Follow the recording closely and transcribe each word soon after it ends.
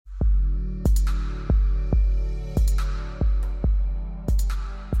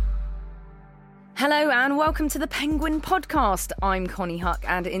Hello and welcome to the Penguin Podcast. I'm Konnie Huq,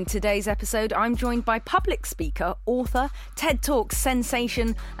 and in today's episode I'm joined by public speaker, author, TED Talks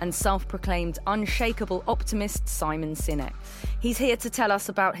sensation and self-proclaimed unshakable optimist Simon Sinek. He's here to tell us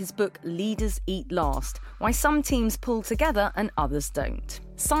about his book Leaders Eat Last, why some teams pull together and others don't.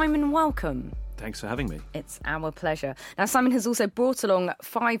 Simon, welcome. Thanks for having me. It's our pleasure. Now, Simon has also brought along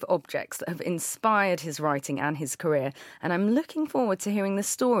 5 objects that have inspired his writing and his career, and I'm looking forward to hearing the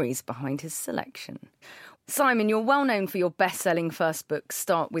stories behind his selection. Simon, you're well known for your best-selling first book,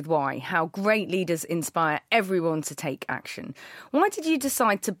 Start With Why, How Great Leaders Inspire Everyone to Take Action. Why did you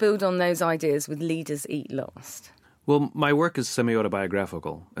decide to build on those ideas with Leaders Eat Last? Well, my work is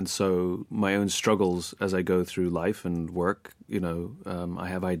semi-autobiographical, and so my own struggles as I go through life and work, I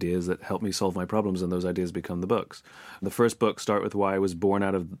have ideas that help me solve my problems, and those ideas become the books. The first book, Start With Why, was born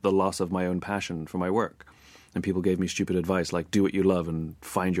out of the loss of my own passion for my work. And people gave me stupid advice, like, do what you love and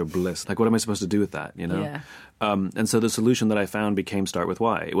find your bliss. Like, what am I supposed to do with that, Yeah. And so the solution that I found became Start With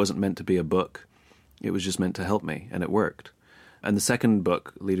Why. It wasn't meant to be a book. It was just meant to help me, and it worked. And the second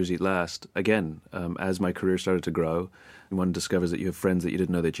book, Leaders Eat Last, again, as my career started to grow, one discovers that you have friends that you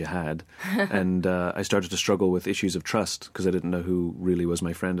didn't know that you had. And I started to struggle with issues of trust because I didn't know who really was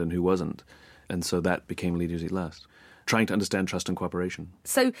my friend and who wasn't. And so that became Leaders Eat Last, trying to understand trust and cooperation.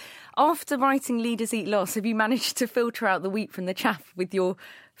 So after writing Leaders Eat Last, have you managed to filter out the wheat from the chaff with your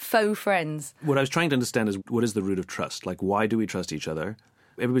faux friends? What I was trying to understand is, what is the root of trust? Like, why do we trust each other?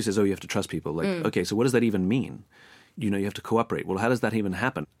 Everybody says, you have to trust people. Like, okay, so what does that even mean? You have to cooperate. Well, how does that even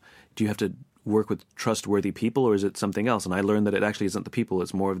happen? Do you have to work with trustworthy people, or is it something else? And I learned that it actually isn't the people,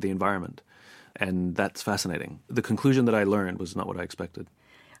 it's more of the environment. And that's fascinating. The conclusion that I learned was not what I expected.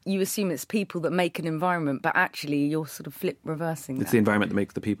 You assume it's people that make an environment, but actually you're sort of reversing that. It's the environment that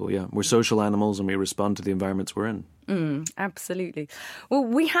makes the people, yeah. We're social animals and we respond to the environments we're in. Absolutely. Well,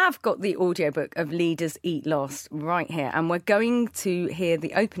 we have got the audiobook of Leaders Eat Last right here, and we're going to hear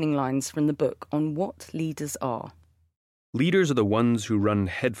the opening lines from the book on what leaders are. Leaders are the ones who run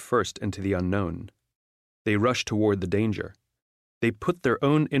headfirst into the unknown. They rush toward the danger. They put their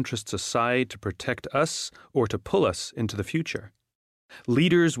own interests aside to protect us or to pull us into the future.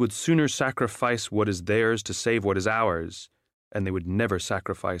 Leaders would sooner sacrifice what is theirs to save what is ours, and they would never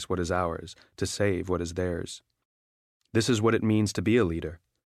sacrifice what is ours to save what is theirs. This is what it means to be a leader.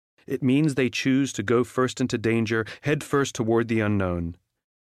 It means they choose to go first into danger, head first toward the unknown.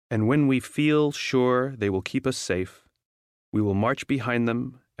 And when we feel sure they will keep us safe, we will march behind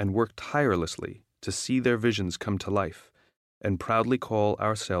them and work tirelessly to see their visions come to life and proudly call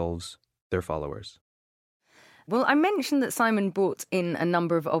ourselves their followers. Well, I mentioned that Simon brought in a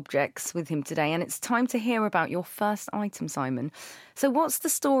number of objects with him today, and it's time to hear about your first item, Simon. So what's the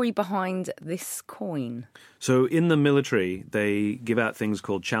story behind this coin? So in the military, they give out things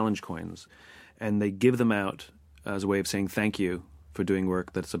called challenge coins, and they give them out as a way of saying thank you for doing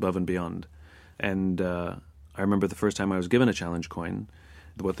work that's above and beyond. And I remember the first time I was given a challenge coin,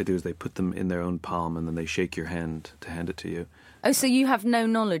 what they do is they put them in their own palm and then they shake your hand to hand it to you. Oh, so you have no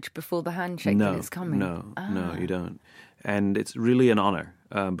knowledge before the handshake that it's coming? No, you don't. And it's really an honour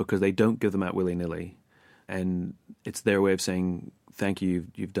because they don't give them out willy-nilly. And it's their way of saying, thank you,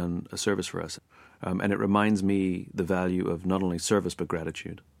 you've done a service for us. And it reminds me the value of not only service but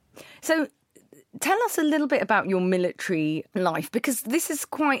gratitude. So tell us a little bit about your military life, because this is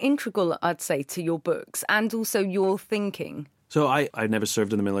quite integral, I'd say, to your books and also your thinking. So I never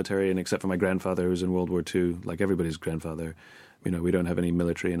served in the military, and except for my grandfather who was in World War II, like everybody's grandfather. We don't have any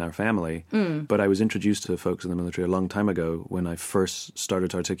military in our family. But I was introduced to folks in the military a long time ago when I first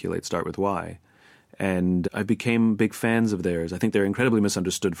started to articulate Start With Why. And I became big fans of theirs. I think they're incredibly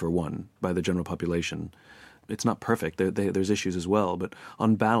misunderstood, for one, by the general population. It's not perfect. There's issues as well. But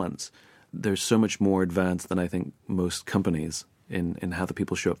on balance, they're so much more advanced than I think most companies in how the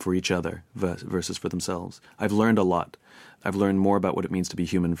people show up for each other versus for themselves. I've learned a lot. I've learned more about what it means to be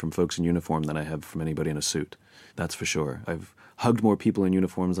human from folks in uniform than I have from anybody in a suit. That's for sure. I've hugged more people in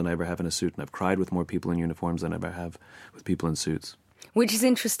uniforms than I ever have in a suit, and I've cried with more people in uniforms than I ever have with people in suits. Which is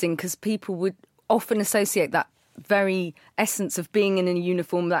interesting, because people would often associate that very essence of being in a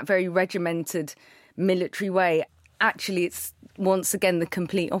uniform, that very regimented military way. Actually, it's once again the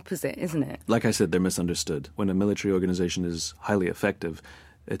complete opposite, isn't it? Like I said, they're misunderstood. When a military organization is highly effective,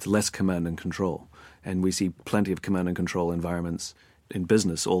 it's less command and control. And we see plenty of command and control environments in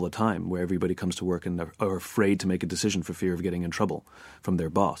business all the time, where everybody comes to work and are afraid to make a decision for fear of getting in trouble from their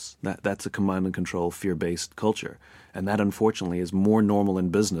boss. That's a command and control, fear-based culture. And that, unfortunately, is more normal in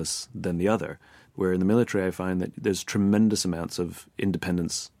business than the other. Where in the military, I find that there's tremendous amounts of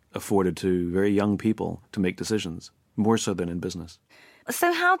independence afforded to very young people to make decisions, more so than in business.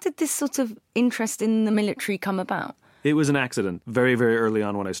 So how did this sort of interest in the military come about? It was an accident. Very, very early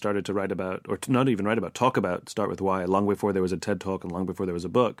on when I started to write about, or to not even write about, talk about Start With Why, long before there was a TED Talk and long before there was a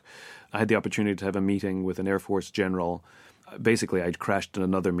book, I had the opportunity to have a meeting with an Air Force general. Basically, I'd crashed in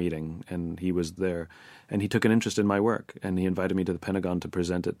another meeting, and he was there. And he took an interest in my work, and he invited me to the Pentagon to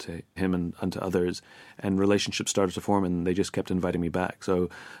present it to him and to others. And relationships started to form, and they just kept inviting me back. So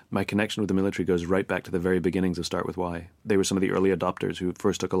my connection with the military goes right back to the very beginnings of Start With Why. They were some of the early adopters who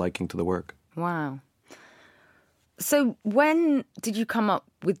first took a liking to the work. Wow. So when did you come up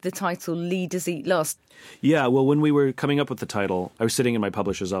with the title Leaders Eat Last? Yeah, well, when we were coming up with the title, I was sitting in my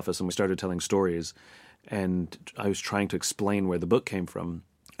publisher's office and we started telling stories. And I was trying to explain where the book came from.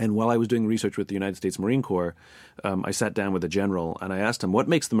 And while I was doing research with the United States Marine Corps, I sat down with a general and I asked him, what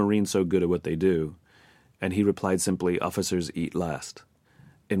makes the Marines so good at what they do? And he replied simply, officers eat last.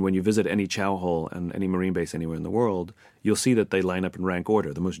 And when you visit any chow hall and any Marine base anywhere in the world, you'll see that they line up in rank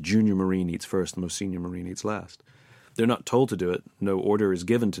order. The most junior Marine eats first, the most senior Marine eats last. They're not told to do it. No order is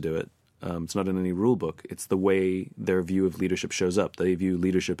given to do it. It's not in any rule book. It's the way their view of leadership shows up. They view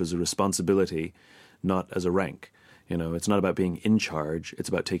leadership as a responsibility, not as a rank. You know, it's not about being in charge. It's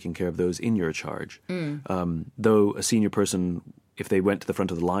about taking care of those in your charge. Though a senior person, if they went to the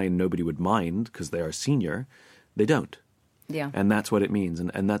front of the line, nobody would mind because they are senior. They don't. Yeah. And that's what it means.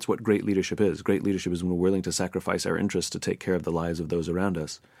 And that's what great leadership is. Great leadership is when we're willing to sacrifice our interests to take care of the lives of those around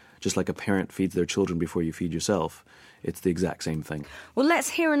us. Just like a parent feeds their children before you feed yourself. It's the exact same thing. Well, let's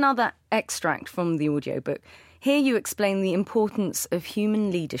hear another extract from the audiobook. Here you explain the importance of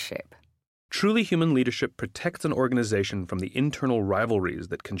human leadership. Truly human leadership protects an organization from the internal rivalries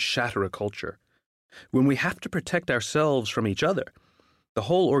that can shatter a culture. When we have to protect ourselves from each other, the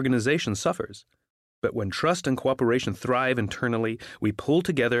whole organization suffers. But when trust and cooperation thrive internally, we pull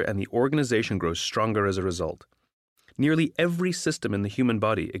together and the organization grows stronger as a result. Nearly every system in the human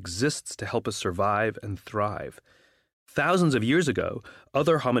body exists to help us survive and thrive. Thousands of years ago,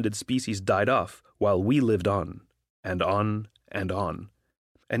 other hominid species died off while we lived on, and on, and on.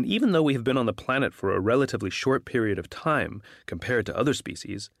 And even though we have been on the planet for a relatively short period of time compared to other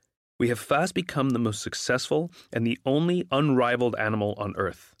species, we have fast become the most successful and the only unrivaled animal on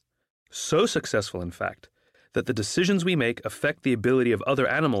Earth. So successful, in fact, that the decisions we make affect the ability of other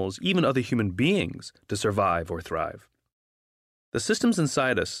animals, even other human beings, to survive or thrive. The systems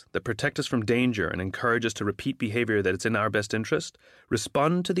inside us that protect us from danger and encourage us to repeat behavior that is in our best interest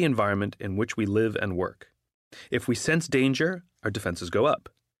respond to the environment in which we live and work. If we sense danger, our defenses go up.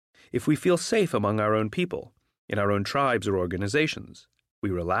 If we feel safe among our own people, in our own tribes or organizations, we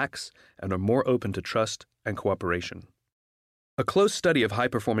relax and are more open to trust and cooperation. A close study of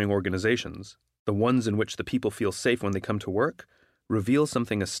high-performing organizations, the ones in which the people feel safe when they come to work, reveals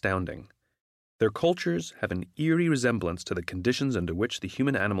something astounding. Their cultures have an eerie resemblance to the conditions under which the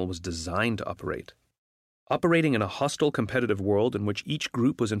human animal was designed to operate. Operating in a hostile competitive world in which each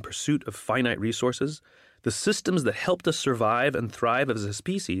group was in pursuit of finite resources, the systems that helped us survive and thrive as a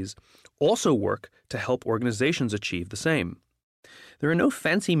species also work to help organizations achieve the same. There are no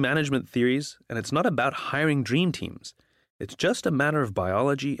fancy management theories, and it's not about hiring dream teams. It's just a matter of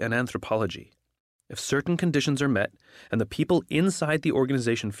biology and anthropology. If certain conditions are met and the people inside the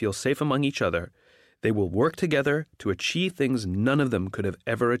organization feel safe among each other, they will work together to achieve things none of them could have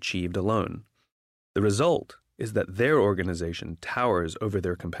ever achieved alone. The result is that their organization towers over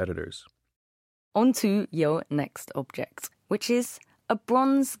their competitors. On to your next object, which is a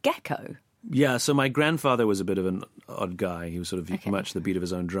bronze gecko. Yeah, so my grandfather was a bit of an odd guy. He was sort of much the beat of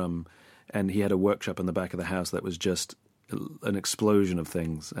his own drum. And he had a workshop in the back of the house that was just an explosion of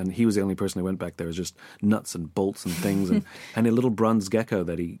things. And he was the only person who went back there. It was just nuts and bolts and things. And a little bronze gecko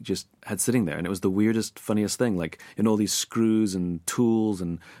that he just had sitting there. And it was the weirdest, funniest thing. Like in all these screws and tools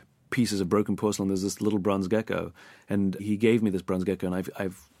and pieces of broken porcelain, there's this little bronze gecko. And he gave me this bronze gecko. And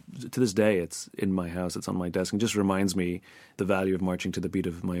I've to this day, it's in my house, it's on my desk, and just reminds me the value of marching to the beat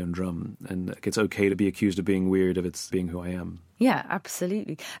of my own drum. And it's okay to be accused of being weird if it's being who I am. Yeah,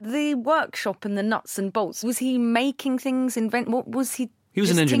 absolutely. The workshop and the nuts and bolts, was he making things, what was he? He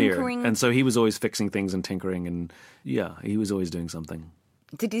was an engineer, tinkering? And so he was always fixing things and tinkering, and yeah, he was always doing something.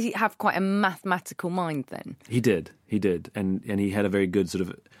 Did he have quite a mathematical mind then? He did, and he had a very good sort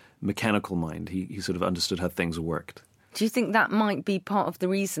of mechanical mind. He sort of understood how things worked. Do you think that might be part of the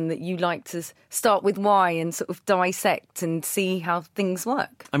reason that you like to start with why and sort of dissect and see how things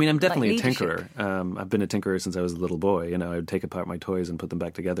work? I mean, I'm definitely a tinkerer. I've been a tinkerer since I was a little boy. You know, I would take apart my toys and put them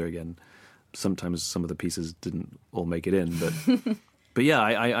back together again. Sometimes some of the pieces didn't all make it in, but But yeah,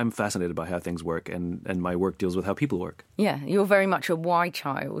 I'm fascinated by how things work, and my work deals with how people work. Yeah, you're very much a why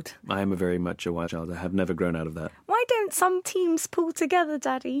child. I am very much a why child. I have never grown out of that. Why don't some teams pull together,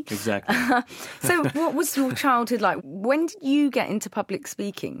 Daddy? Exactly. So what was your childhood like? When did you get into public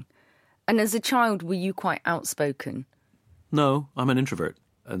speaking? And as a child, were you quite outspoken? No, I'm an introvert.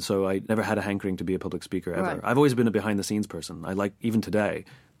 And so I never had a hankering to be a public speaker ever. Right. I've always been a behind-the-scenes person. I like, even today,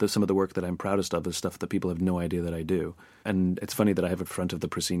 some of the work that I'm proudest of is stuff that people have no idea that I do. And it's funny that I have a front of the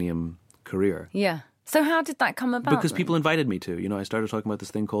proscenium career. Yeah. So how did that come about? Because then? people invited me to. I started talking about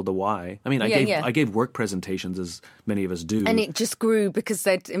this thing called the why. I mean, I gave work presentations, as many of us do. And it just grew because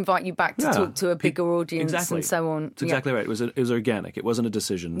they'd invite you back to talk to a bigger audience and so on. That's exactly right. It was organic. It wasn't a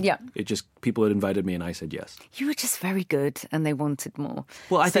decision. Yeah. It just, people had invited me and I said yes. You were just very good and they wanted more.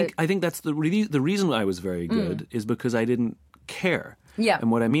 Well, I think that's the reason I was very good is because I didn't care. Yeah.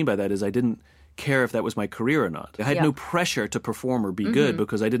 And what I mean by that is I didn't care if that was my career or not. I had no pressure to perform or be good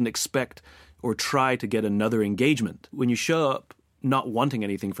because I didn't expect or try to get another engagement. When you show up not wanting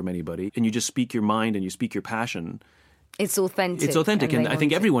anything from anybody and you just speak your mind and you speak your passion, it's authentic. It's authentic, and I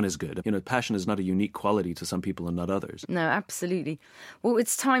think everyone is good. Passion is not a unique quality to some people and not others. No, absolutely. Well,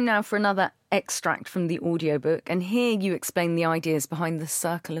 it's time now for another extract from the audiobook, and here you explain the ideas behind the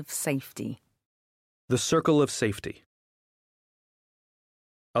circle of safety. The circle of safety.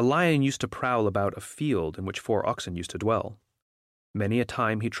 A lion used to prowl about a field in which 4 oxen used to dwell. Many a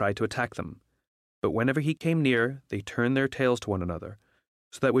time he tried to attack them, but whenever he came near, they turned their tails to one another,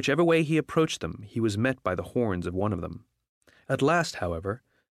 so that whichever way he approached them, he was met by the horns of one of them. At last, however,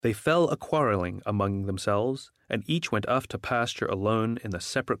 they fell a-quarrelling among themselves, and each went off to pasture alone in the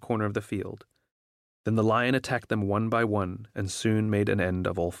separate corner of the field. Then the lion attacked them one by one, and soon made an end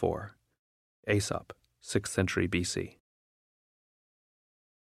of all 4. Aesop, 6th century BC.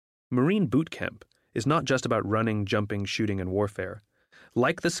 Marine boot camp is not just about running, jumping, shooting, and warfare.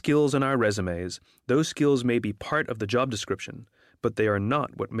 Like the skills in our resumes, those skills may be part of the job description, but they are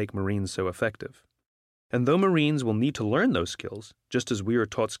not what make Marines so effective. And though Marines will need to learn those skills, just as we are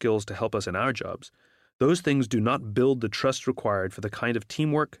taught skills to help us in our jobs, those things do not build the trust required for the kind of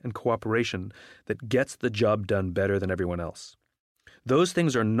teamwork and cooperation that gets the job done better than everyone else. Those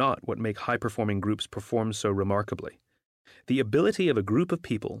things are not what make high-performing groups perform so remarkably. The ability of a group of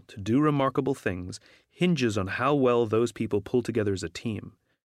people to do remarkable things hinges on how well those people pull together as a team,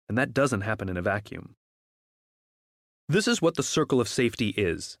 and that doesn't happen in a vacuum. This is what the circle of safety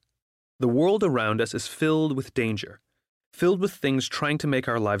is. The world around us is filled with danger, filled with things trying to make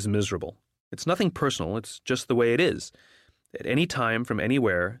our lives miserable. It's nothing personal, it's just the way it is. At any time, from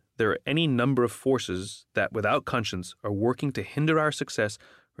anywhere, there are any number of forces that, without conscience, are working to hinder our success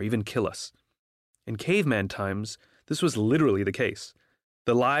or even kill us. In caveman times, this was literally the case.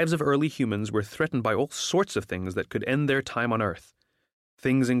 The lives of early humans were threatened by all sorts of things that could end their time on Earth.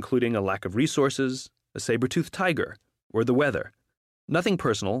 Things including a lack of resources, a saber-toothed tiger, or the weather. Nothing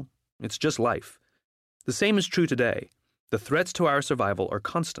personal, it's just life. The same is true today. The threats to our survival are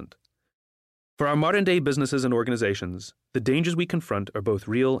constant. For our modern-day businesses and organizations, the dangers we confront are both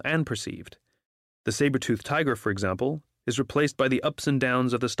real and perceived. The saber-toothed tiger, for example, is replaced by the ups and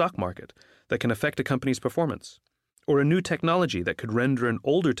downs of the stock market that can affect a company's performance, or a new technology that could render an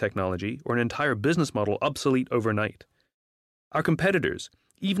older technology or an entire business model obsolete overnight. Our competitors,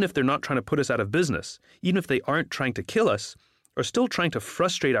 even if they're not trying to put us out of business, even if they aren't trying to kill us, are still trying to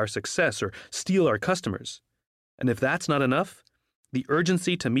frustrate our success or steal our customers. And if that's not enough, the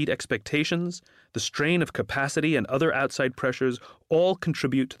urgency to meet expectations, the strain of capacity, and other outside pressures all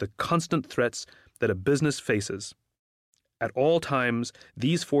contribute to the constant threats that a business faces. At all times,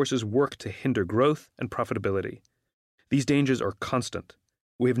 these forces work to hinder growth and profitability. These dangers are constant.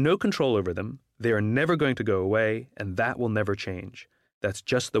 We have no control over them, they are never going to go away, and that will never change. That's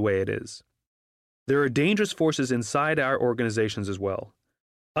just the way it is. There are dangerous forces inside our organizations as well.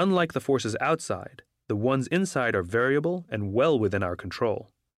 Unlike the forces outside, the ones inside are variable and well within our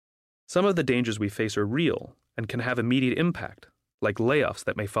control. Some of the dangers we face are real and can have immediate impact, like layoffs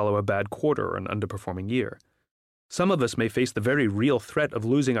that may follow a bad quarter or an underperforming year. Some of us may face the very real threat of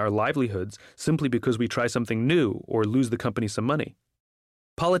losing our livelihoods simply because we try something new or lose the company some money.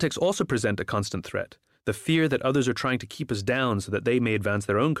 Politics also present a constant threat, the fear that others are trying to keep us down so that they may advance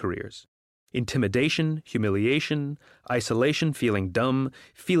their own careers. Intimidation, humiliation, isolation, feeling dumb,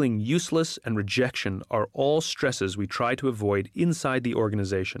 feeling useless, and rejection are all stresses we try to avoid inside the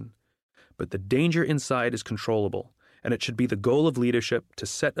organization. But the danger inside is controllable, and it should be the goal of leadership to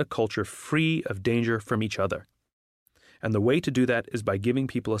set a culture free of danger from each other. And the way to do that is by giving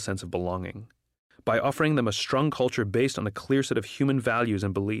people a sense of belonging, by offering them a strong culture based on a clear set of human values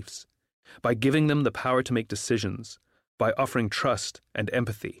and beliefs, by giving them the power to make decisions, by offering trust and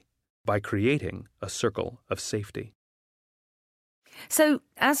empathy, by creating a circle of safety. So,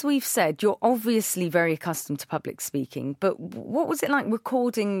 as we've said, you're obviously very accustomed to public speaking, but what was it like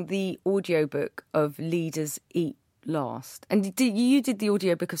recording the audiobook of Leaders Eat Last? And you did the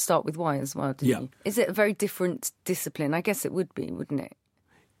audiobook of Start With Why as well, didn't you? Is it a very different discipline? I guess it would be, wouldn't it?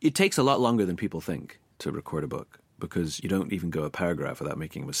 It takes a lot longer than people think to record a book, because you don't even go a paragraph without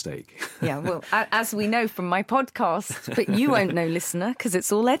making a mistake. Yeah, well, as we know from my podcast, but you won't know, listener, because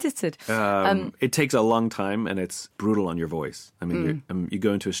it's all edited. It takes a long time, and it's brutal on your voice. I mean, you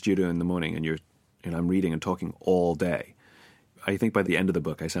go into a studio in the morning, and I'm reading and talking all day. I think by the end of the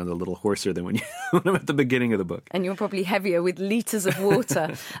book, I sound a little hoarser than when I'm at the beginning of the book. And you're probably heavier with litres of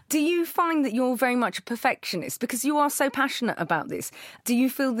water. Do you find that you're very much a perfectionist? Because you are so passionate about this. Do you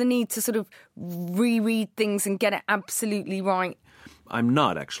feel the need to sort of reread things and get it absolutely right? I'm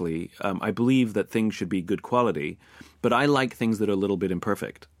not, actually. I believe that things should be good quality, but I like things that are a little bit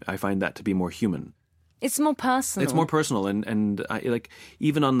imperfect. I find that to be more human. It's more personal. It's more personal. And I, like,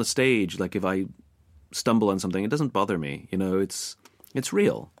 even on the stage, like if I stumble on something, it doesn't bother me. You know, it's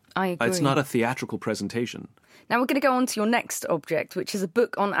real. I agree. It's not a theatrical presentation. Now we're going to go on to your next object, which is a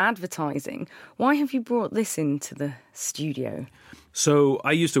book on advertising. Why have you brought this into the studio? So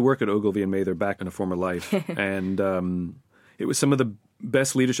I used to work at Ogilvy and Mather back in a former life, and it was some of the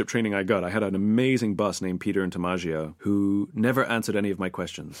best leadership training I got. I had an amazing boss named Peter Intomaggio who never answered any of my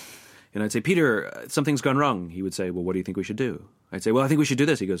questions. And I'd say, Peter, something's gone wrong. He would say, well, what do you think we should do? I'd say, well, I think we should do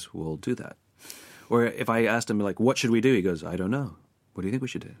this. He goes, well, do that. Or if I asked him, like, what should we do? He goes, I don't know. What do you think we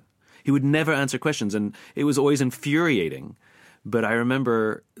should do? He would never answer questions, and it was always infuriating. But I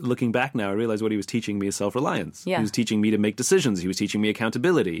remember, looking back now, I realized what he was teaching me is self-reliance. Yeah. He was teaching me to make decisions. He was teaching me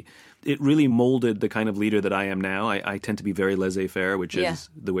accountability. It really molded the kind of leader that I am now. I tend to be very laissez-faire, which is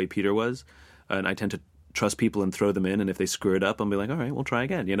the way Peter was. And I tend to trust people and throw them in, and if they screw it up, I'll be like, all right, we'll try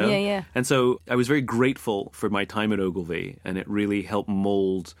again, you know? Yeah. And so I was very grateful for my time at Ogilvy, and it really helped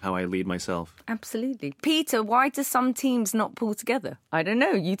mold how I lead myself. Absolutely. Peter, why do some teams not pull together? I don't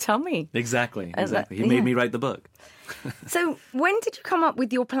know, you tell me. Exactly. He made me write the book. So when did you come up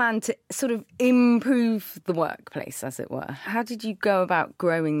with your plan to sort of improve the workplace, as it were? How did you go about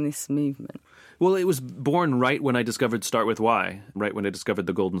growing this movement? Well, it was born right when I discovered Start With Why, right when I discovered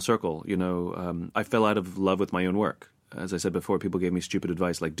the Golden Circle. You know, I fell out of love with my own work. As I said before, people gave me stupid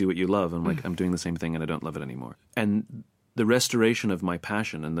advice like, do what you love. I'm like, I'm doing the same thing and I don't love it anymore. And the restoration of my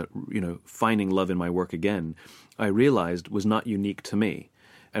passion and finding love in my work again, I realized was not unique to me.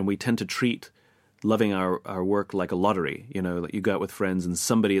 And we tend to treat loving our work like a lottery. You know, like you go out with friends and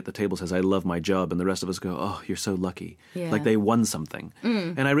somebody at the table says, I love my job. And the rest of us go, oh, you're so lucky. Yeah. Like they won something.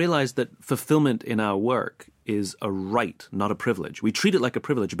 And I realized that fulfillment in our work is a right, not a privilege. We treat it like a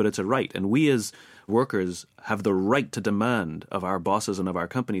privilege, but it's a right. And we as workers have the right to demand of our bosses and of our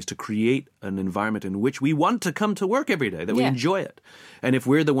companies to create an environment in which we want to come to work every day, that we enjoy it. And if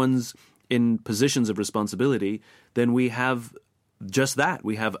we're the ones in positions of responsibility, then we have just that.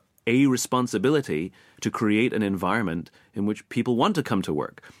 We have a responsibility to create an environment in which people want to come to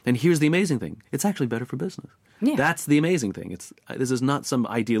work. And here's the amazing thing. It's actually better for business. Yeah. That's the amazing thing. This is not some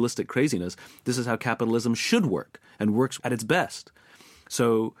idealistic craziness. This is how capitalism should work and works at its best.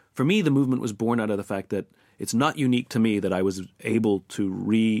 So for me, the movement was born out of the fact that it's not unique to me that I was able to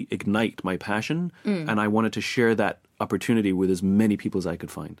reignite my passion, and I wanted to share that opportunity with as many people as I could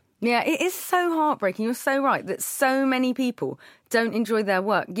find. Yeah, it is so heartbreaking. You're so right that so many people don't enjoy their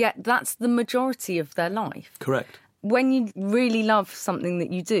work, yet that's the majority of their life. Correct. When you really love something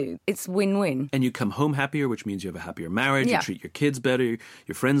that you do, it's win-win. And you come home happier, which means you have a happier marriage, you treat your kids better,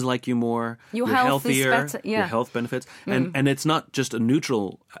 your friends like you more, your you're health healthier, is better. your health benefits. And it's not just a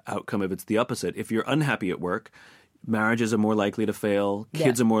neutral outcome if it's the opposite. If you're unhappy at work, marriages are more likely to fail,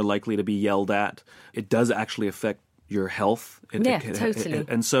 kids are more likely to be yelled at. It does actually affect your health. Totally.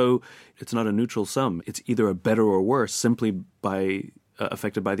 And so it's not a neutral sum. It's either a better or worse simply by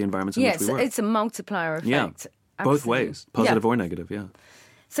affected by the environments in which we work. It's a multiplier effect. Yeah. Both ways, positive or negative,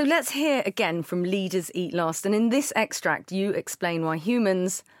 So let's hear again from Leaders Eat Last. And in this extract, you explain why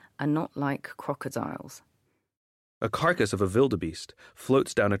humans are not like crocodiles. A carcass of a wildebeest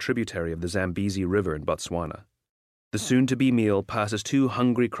floats down a tributary of the Zambezi River in Botswana. The soon-to-be meal passes two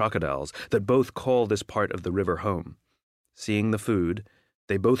hungry crocodiles that both call this part of the river home. Seeing the food,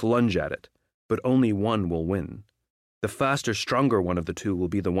 they both lunge at it, but only one will win. The faster, stronger one of the two will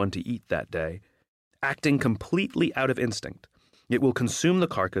be the one to eat that day. Acting completely out of instinct, it will consume the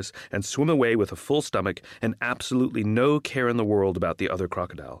carcass and swim away with a full stomach and absolutely no care in the world about the other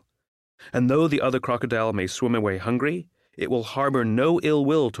crocodile. And though the other crocodile may swim away hungry, it will harbor no ill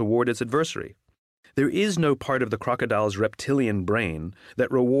will toward its adversary. There is no part of the crocodile's reptilian brain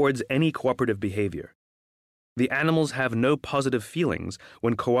that rewards any cooperative behavior. The animals have no positive feelings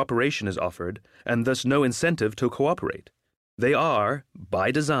when cooperation is offered, and thus no incentive to cooperate. They are,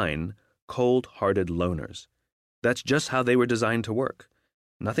 by design, cold-hearted loners. That's just how they were designed to work.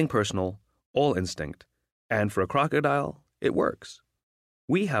 Nothing personal, all instinct. And for a crocodile, it works.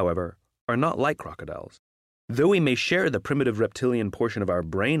 We, however, are not like crocodiles. Though we may share the primitive reptilian portion of our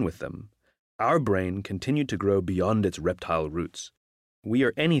brain with them, our brain continued to grow beyond its reptile roots. We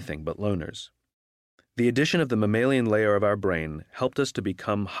are anything but loners. The addition of the mammalian layer of our brain helped us to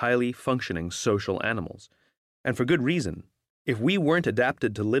become highly functioning social animals. And for good reason. If we weren't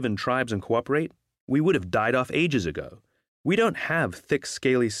adapted to live in tribes and cooperate, we would have died off ages ago. We don't have thick,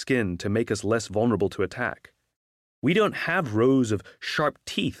 scaly skin to make us less vulnerable to attack. We don't have rows of sharp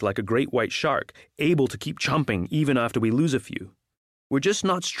teeth like a great white shark, able to keep chomping even after we lose a few. We're just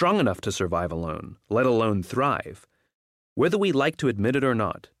not strong enough to survive alone, let alone thrive. Whether we like to admit it or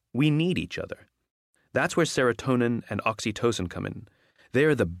not, we need each other. That's where serotonin and oxytocin come in. They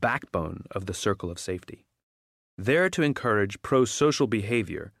are the backbone of the circle of safety. There to encourage pro-social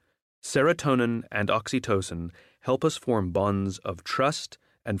behavior, serotonin and oxytocin help us form bonds of trust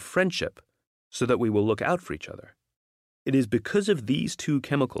and friendship so that we will look out for each other. It is because of these two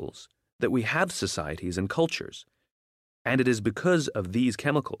chemicals that we have societies and cultures. And it is because of these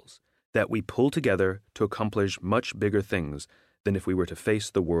chemicals that we pull together to accomplish much bigger things than if we were to face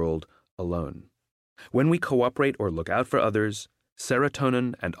the world alone. When we cooperate or look out for others,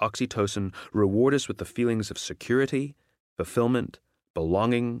 serotonin and oxytocin reward us with the feelings of security, fulfillment,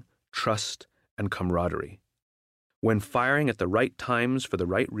 belonging, trust, and camaraderie. When firing at the right times for the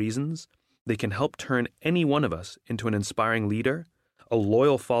right reasons, they can help turn any one of us into an inspiring leader, a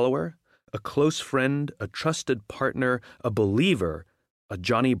loyal follower, a close friend, a trusted partner, a believer, a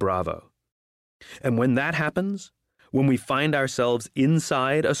Johnny Bravo. And when that happens, when we find ourselves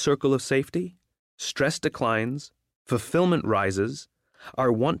inside a circle of safety, stress declines, fulfillment rises,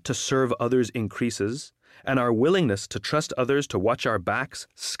 our want to serve others increases, and our willingness to trust others to watch our backs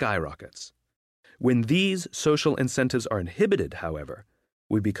skyrockets. When these social incentives are inhibited, however,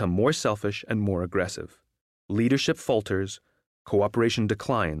 we become more selfish and more aggressive. Leadership falters, cooperation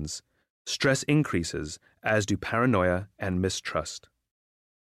declines, stress increases, as do paranoia and mistrust.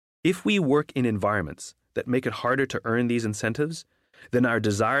 If we work in environments that make it harder to earn these incentives, then our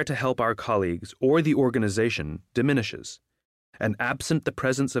desire to help our colleagues or the organization diminishes. And absent the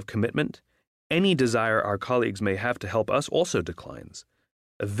presence of commitment, any desire our colleagues may have to help us also declines.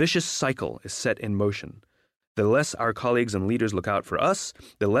 A vicious cycle is set in motion. The less our colleagues and leaders look out for us,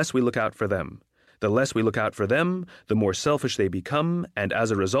 the less we look out for them. The less we look out for them, the more selfish they become, and as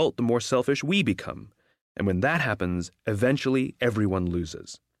a result, the more selfish we become. And when that happens, eventually everyone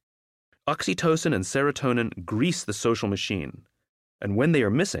loses. Oxytocin and serotonin grease the social machine. And when they are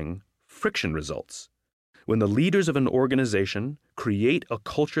missing, friction results. When the leaders of an organization create a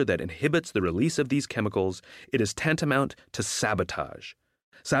culture that inhibits the release of these chemicals, it is tantamount to sabotage.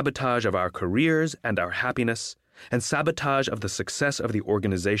 Sabotage of our careers and our happiness, and sabotage of the success of the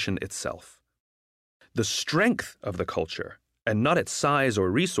organization itself. The strength of the culture, and not its size or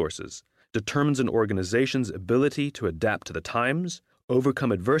resources, determines an organization's ability to adapt to the times,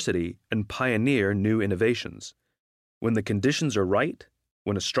 overcome adversity, and pioneer new innovations. When the conditions are right,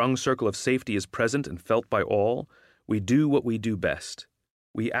 when a strong circle of safety is present and felt by all, we do what we do best.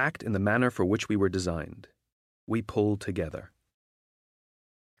 We act in the manner for which we were designed. We pull together.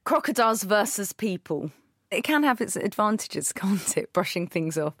 Crocodiles versus people. It can have its advantages, can't it, brushing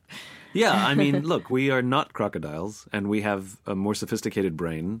things off? Yeah, I mean, look, we are not crocodiles, and we have a more sophisticated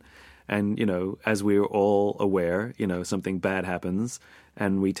brain. And, as we're all aware, something bad happens,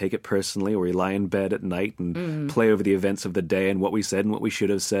 and we take it personally, or we lie in bed at night and play over the events of the day and what we said and what we should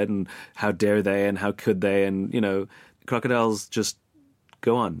have said and how dare they and how could they. And, crocodiles just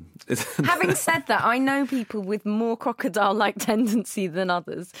go on. Having said that, I know people with more crocodile-like tendency than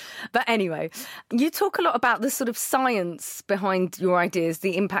others. But anyway, you talk a lot about the sort of science behind your ideas,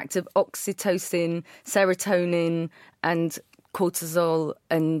 the impact of oxytocin, serotonin, and cortisol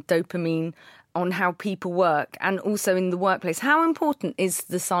and dopamine on how people work, and also in the workplace. How important is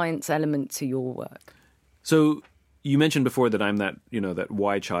the science element to your work? So you mentioned before that I'm that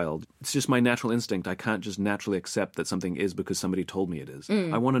why child. It's just my natural instinct. I can't just naturally accept that something is because somebody told me it is.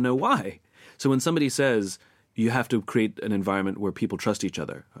 I want to know why. So when somebody says you have to create an environment where people trust each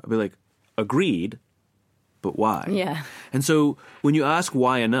other, I'll be like, agreed, but why? Yeah. And so when you ask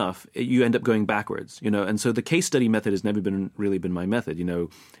why enough, you end up going backwards, And so the case study method has never really been my method,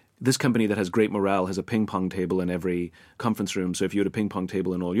 this company that has great morale has a ping pong table in every conference room. So if you had a ping pong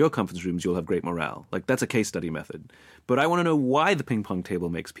table in all your conference rooms, you'll have great morale. Like, that's a case study method. But I want to know why the ping pong table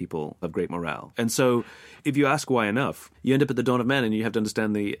makes people have great morale. And so if you ask why enough, you end up at the dawn of man, and you have to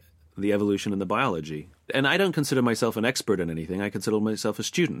understand the evolution and the biology. And I don't consider myself an expert in anything. I consider myself a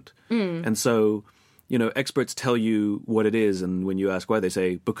student. And so, experts tell you what it is, and when you ask why, they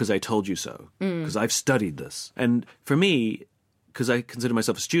say, because I told you so, because I've studied this. And for me, because I consider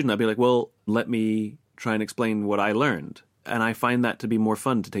myself a student, I'd be like, well, let me try and explain what I learned. And I find that to be more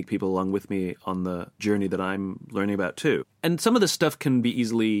fun, to take people along with me on the journey that I'm learning about too. And some of this stuff can be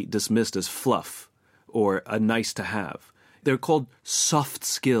easily dismissed as fluff or a nice to have. They're called soft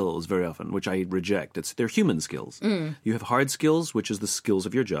skills very often, which I reject. They're human skills. You have hard skills, which is the skills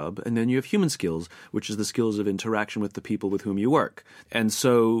of your job, and then you have human skills, which is the skills of interaction with the people with whom you work. And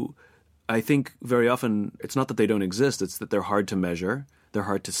so I think very often it's not that they don't exist, it's that they're hard to measure, they're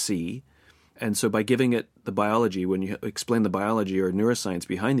hard to see. And so by giving it the biology, when you explain the biology or neuroscience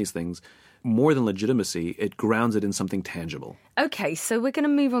behind these things, more than legitimacy, it grounds it in something tangible. Okay, so we're going to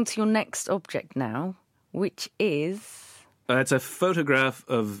move on to your next object now, which is... It's a photograph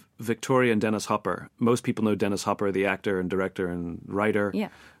of Victoria and Dennis Hopper. Most people know Dennis Hopper, the actor and director and writer. Yeah.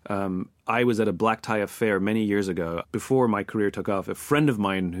 I was at a black tie affair many years ago. Before my career took off, a friend of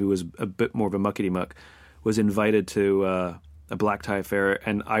mine who was a bit more of a muckety-muck was invited to a black tie affair,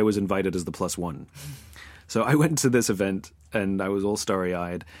 and I was invited as the plus one. So I went to this event, and I was all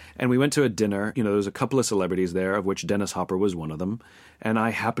starry-eyed. And we went to a dinner. There was a couple of celebrities there, of which Dennis Hopper was one of them. And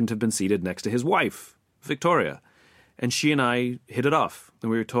I happened to have been seated next to his wife, Victoria. And she and I hit it off, and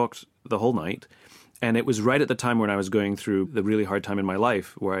we talked the whole night. And it was right at the time when I was going through the really hard time in my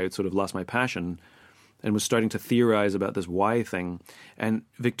life, where I had sort of lost my passion and was starting to theorize about this why thing. And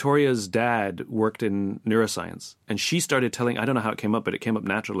Victoria's dad worked in neuroscience, and she started telling, I don't know how it came up, but it came up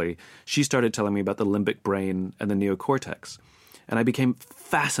naturally. She started telling me about the limbic brain and the neocortex. And I became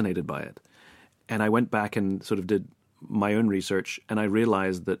fascinated by it. And I went back and sort of did my own research, and I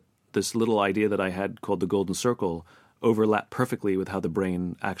realized that this little idea that I had called the golden circle overlap perfectly with how the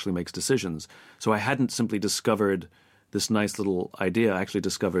brain actually makes decisions. So I hadn't simply discovered this nice little idea. I actually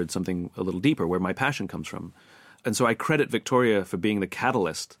discovered something a little deeper, where my passion comes from. And so I credit Victoria for being the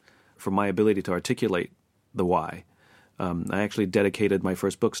catalyst for my ability to articulate the why. I actually dedicated my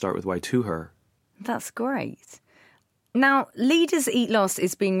first book, Start With Why, to her. That's great. Now, Leaders Eat Last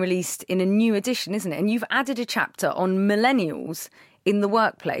is being released in a new edition, isn't it? And you've added a chapter on millennials in the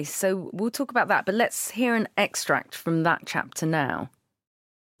workplace. So we'll talk about that, but let's hear an extract from that chapter now.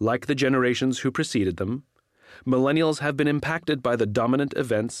 Like the generations who preceded them, millennials have been impacted by the dominant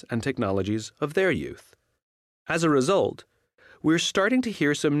events and technologies of their youth. As a result, we're starting to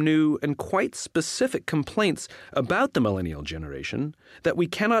hear some new and quite specific complaints about the millennial generation that we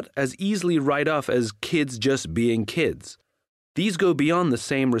cannot as easily write off as kids just being kids. These go beyond the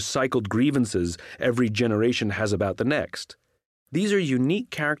same recycled grievances every generation has about the next. These are unique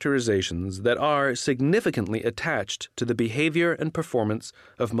characterizations that are significantly attached to the behavior and performance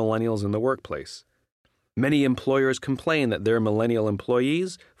of millennials in the workplace. Many employers complain that their millennial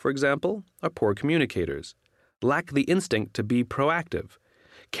employees, for example, are poor communicators, lack the instinct to be proactive,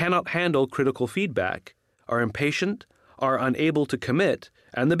 cannot handle critical feedback, are impatient, are unable to commit,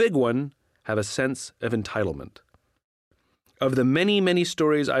 and the big one, have a sense of entitlement. Of the many, many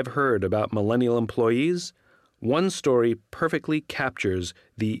stories I've heard about millennial employees, one story perfectly captures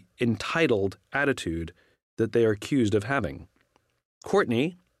the entitled attitude that they are accused of having.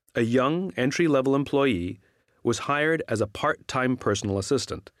 Courtney, a young entry-level employee, was hired as a part-time personal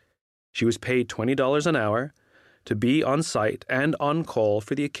assistant. She was paid $20 an hour to be on site and on call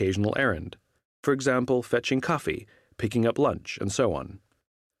for the occasional errand. For example, fetching coffee, picking up lunch, and so on.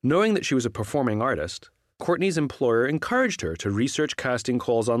 Knowing that she was a performing artist, Courtney's employer encouraged her to research casting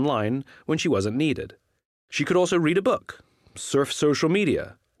calls online when she wasn't needed. She could also read a book, surf social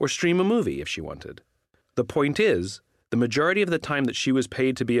media, or stream a movie if she wanted. The point is, the majority of the time that she was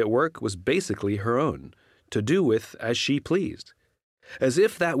paid to be at work was basically her own, to do with as she pleased. As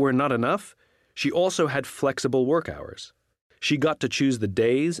if that were not enough, she also had flexible work hours. She got to choose the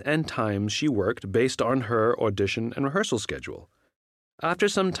days and times she worked based on her audition and rehearsal schedule. After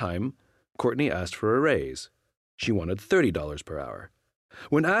some time, Courtney asked for a raise. She wanted $30 per hour.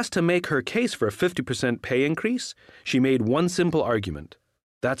 When asked to make her case for a 50% pay increase, she made one simple argument.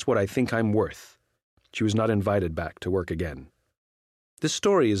 That's what I think I'm worth. She was not invited back to work again. This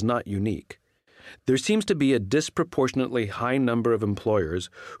story is not unique. There seems to be a disproportionately high number of employers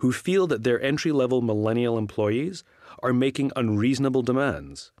who feel that their entry-level millennial employees are making unreasonable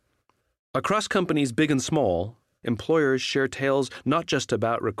demands. Across companies big and small, employers share tales not just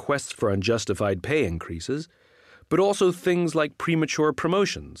about requests for unjustified pay increases, but also things like premature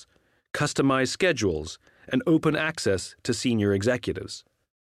promotions, customized schedules, and open access to senior executives.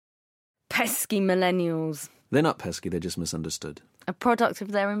 Pesky millennials. They're not pesky, they're just misunderstood. A product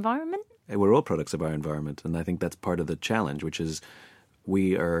of their environment? We're all products of our environment, and I think that's part of the challenge, which is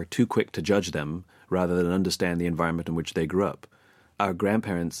we are too quick to judge them rather than understand the environment in which they grew up. Our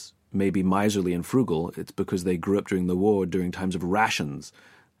grandparents may be miserly and frugal. It's because they grew up during the war, during times of rations.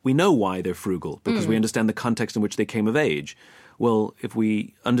 We know why they're frugal, because we understand the context in which they came of age. Well, if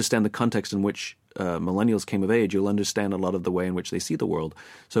we understand the context in which millennials came of age, you'll understand a lot of the way in which they see the world.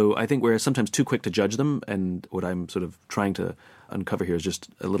 So I think we're sometimes too quick to judge them, and what I'm sort of trying to uncover here is just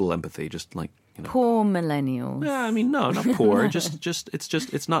a little empathy, just like, you know. Poor millennials. Yeah, I mean, no, not poor.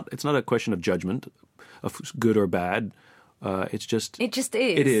 It's not a question of judgment, of good or bad. It just is.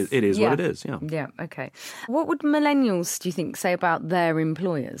 It is what it is. Yeah. Yeah. Okay. What would millennials, do you think, say about their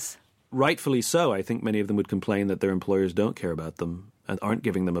employers? Rightfully so. I think many of them would complain that their employers don't care about them and aren't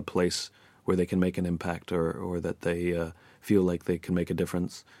giving them a place where they can make an impact or that they feel like they can make a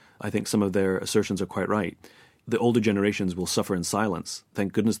difference. I think some of their assertions are quite right. The older generations will suffer in silence.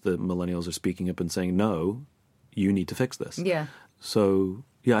 Thank goodness the millennials are speaking up and saying, no, you need to fix this. Yeah. So,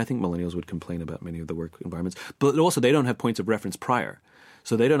 yeah, I think millennials would complain about many of the work environments. But also, they don't have points of reference prior.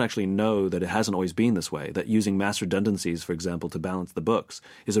 So they don't actually know that it hasn't always been this way, that using mass redundancies, for example, to balance the books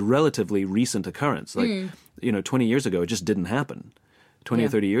is a relatively recent occurrence. 20 years ago, it just didn't happen. 20 or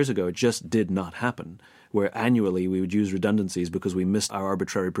 30 years ago, it just did not happen, where annually we would use redundancies because we missed our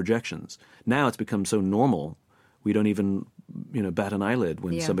arbitrary projections. Now it's become so normal, we don't even bat an eyelid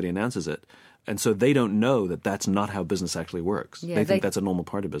when somebody announces it. And so they don't know that that's not how business actually works. Yeah, they think that's a normal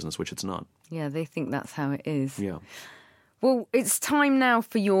part of business, which it's not. Yeah, they think that's how it is. Yeah. Well, it's time now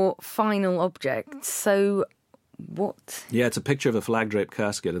for your final object. So what? Yeah, it's a picture of a flag-draped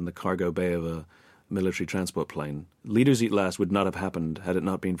casket in the cargo bay of a military transport plane. Leaders Eat Last would not have happened had it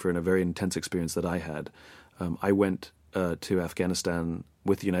not been for a very intense experience that I had. I went to Afghanistan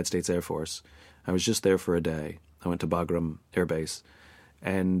with the United States Air Force. I was just there for a day. I went to Bagram Air Base,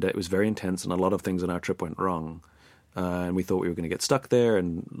 and it was very intense, and a lot of things on our trip went wrong. And we thought we were going to get stuck there.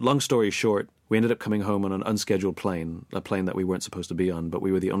 And long story short, we ended up coming home on an unscheduled plane, a plane that we weren't supposed to be on, but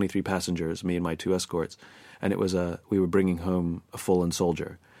we were the only 3 passengers, me and my 2 escorts. And we were bringing home a fallen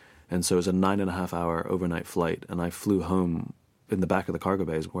soldier. And so it was a 9.5-hour overnight flight. And I flew home in the back of the cargo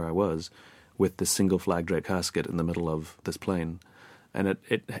bays where I was with this single flag draped casket in the middle of this plane. And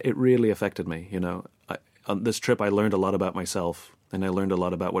it really affected me. On this trip, I learned a lot about myself, and I learned a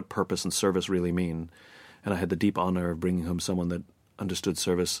lot about what purpose and service really mean. And I had the deep honor of bringing home someone that understood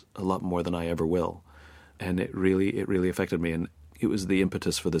service a lot more than I ever will. And it really affected me. And it was the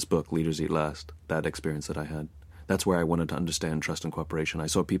impetus for this book, Leaders Eat Last, that experience that I had. That's where I wanted to understand trust and cooperation. I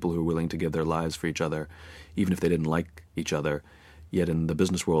saw people who were willing to give their lives for each other, even if they didn't like each other. Yet in the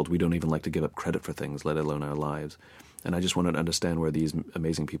business world, we don't even like to give up credit for things, let alone our lives. And I just wanted to understand where these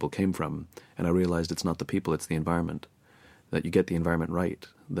amazing people came from. And I realized it's not the people, it's the environment. That you get the environment right,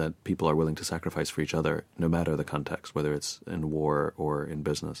 that people are willing to sacrifice for each other, no matter the context, whether it's in war or in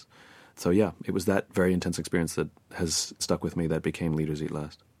business. So yeah, it was that very intense experience that has stuck with me that became Leaders Eat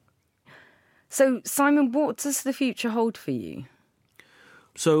Last. So, Simon, what does the future hold for you?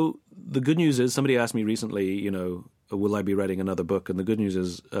 So the good news is, somebody asked me recently, will I be writing another book? And the good news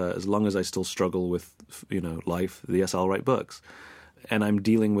is, as long as I still struggle with, life, yes, I'll write books. And I'm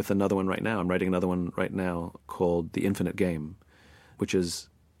dealing with another one right now. I'm writing another one right now called The Infinite Game, which is,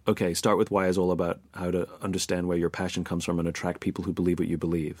 okay, start with why is all about how to understand where your passion comes from and attract people who believe what you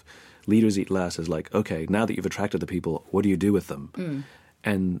believe. Leaders Eat Last is like, okay, now that you've attracted the people, what do you do with them?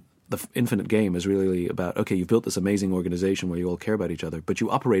 And the Infinite Game is really about, okay, you've built this amazing organization where you all care about each other, but you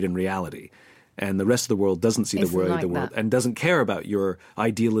operate in reality. And the rest of the world doesn't see the world and doesn't care about your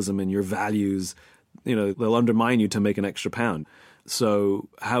idealism and your values. They'll undermine you to make an extra pound. So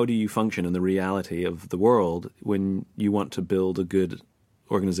how do you function in the reality of the world when you want to build a good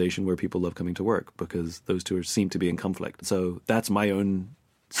organization where people love coming to work? Because those two seem to be in conflict. So that's my own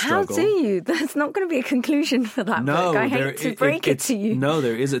struggle. How do you? There's not going to be a conclusion for that book. I hate to break it to you. No,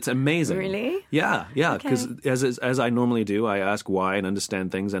 there is. It's amazing. Really? Yeah. Because as I normally do, I ask why and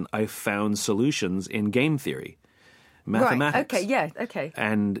understand things, and I found solutions in game theory. Mathematics. Right, okay, yeah, okay.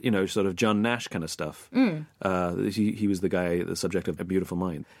 And, sort of John Nash kind of stuff. He was the guy, the subject of A Beautiful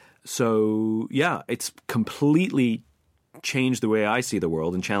Mind. So, yeah, it's completely changed the way I see the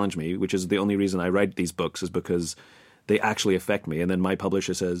world and challenged me, which is the only reason I write these books, is because they actually affect me. And then my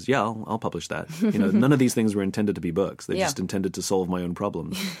publisher says, yeah, I'll publish that. None of these things were intended to be books. They're just intended to solve my own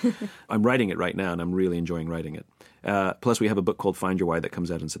problems. I'm writing it right now, and I'm really enjoying writing it. Plus, we have a book called Find Your Why that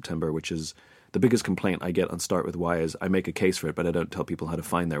comes out in September, which is the biggest complaint I get on Start With Why is I make a case for it, but I don't tell people how to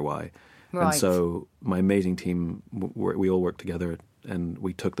find their why. Right. And so my amazing team, we all work together, and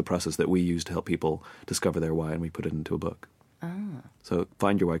we took the process that we use to help people discover their why, and we put it into a book. So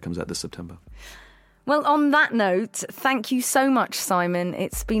Find Your Why comes out this September. Well, on that note, thank you so much, Simon.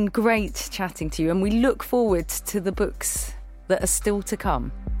 It's been great chatting to you, and we look forward to the books that are still to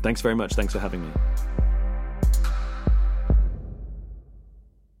come. Thanks very much. Thanks for having me.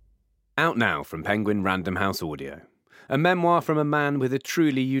 Out now from Penguin Random House Audio. A memoir from a man with a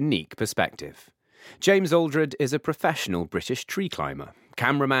truly unique perspective. James Aldred is a professional British tree climber,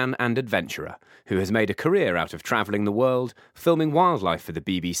 cameraman and adventurer who has made a career out of travelling the world, filming wildlife for the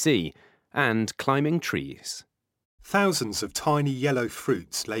BBC and climbing trees. Thousands of tiny yellow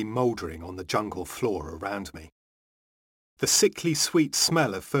fruits lay mouldering on the jungle floor around me. The sickly sweet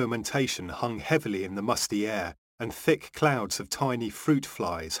smell of fermentation hung heavily in the musty air, and thick clouds of tiny fruit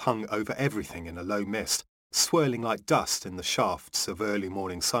flies hung over everything in a low mist, swirling like dust in the shafts of early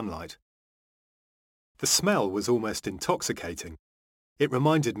morning sunlight. The smell was almost intoxicating. It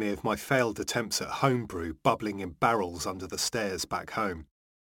reminded me of my failed attempts at homebrew bubbling in barrels under the stairs back home.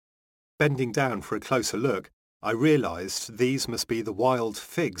 Bending down for a closer look, I realised these must be the wild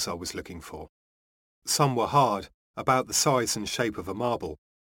figs I was looking for. Some were hard, about the size and shape of a marble.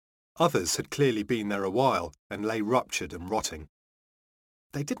 Others had clearly been there a while and lay ruptured and rotting.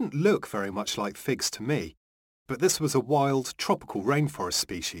 They didn't look very much like figs to me, but this was a wild tropical rainforest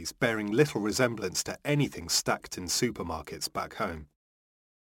species bearing little resemblance to anything stacked in supermarkets back home.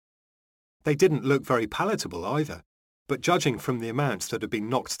 They didn't look very palatable either, but judging from the amounts that had been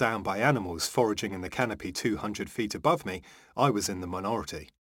knocked down by animals foraging in the canopy 200 feet above me, I was in the minority.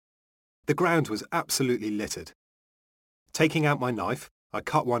 The ground was absolutely littered. Taking out my knife, I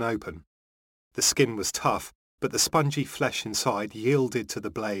cut one open. The skin was tough, but the spongy flesh inside yielded to the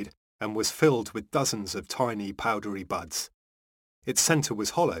blade and was filled with dozens of tiny powdery buds. Its centre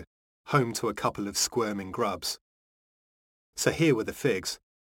was hollow, home to a couple of squirming grubs. So here were the figs,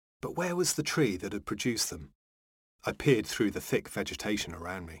 but where was the tree that had produced them? I peered through the thick vegetation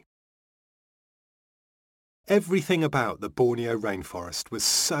around me. Everything about the Borneo rainforest was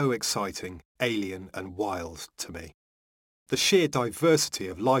so exciting, alien and wild to me. The sheer diversity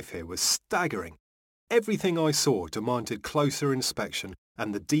of life here was staggering. Everything I saw demanded closer inspection,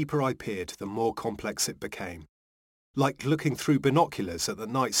 and the deeper I peered, the more complex it became. Like looking through binoculars at the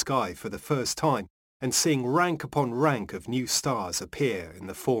night sky for the first time and seeing rank upon rank of new stars appear in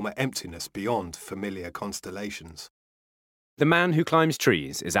the former emptiness beyond familiar constellations. The Man Who Climbs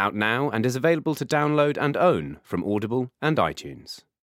Trees is out now and is available to download and own from Audible and iTunes.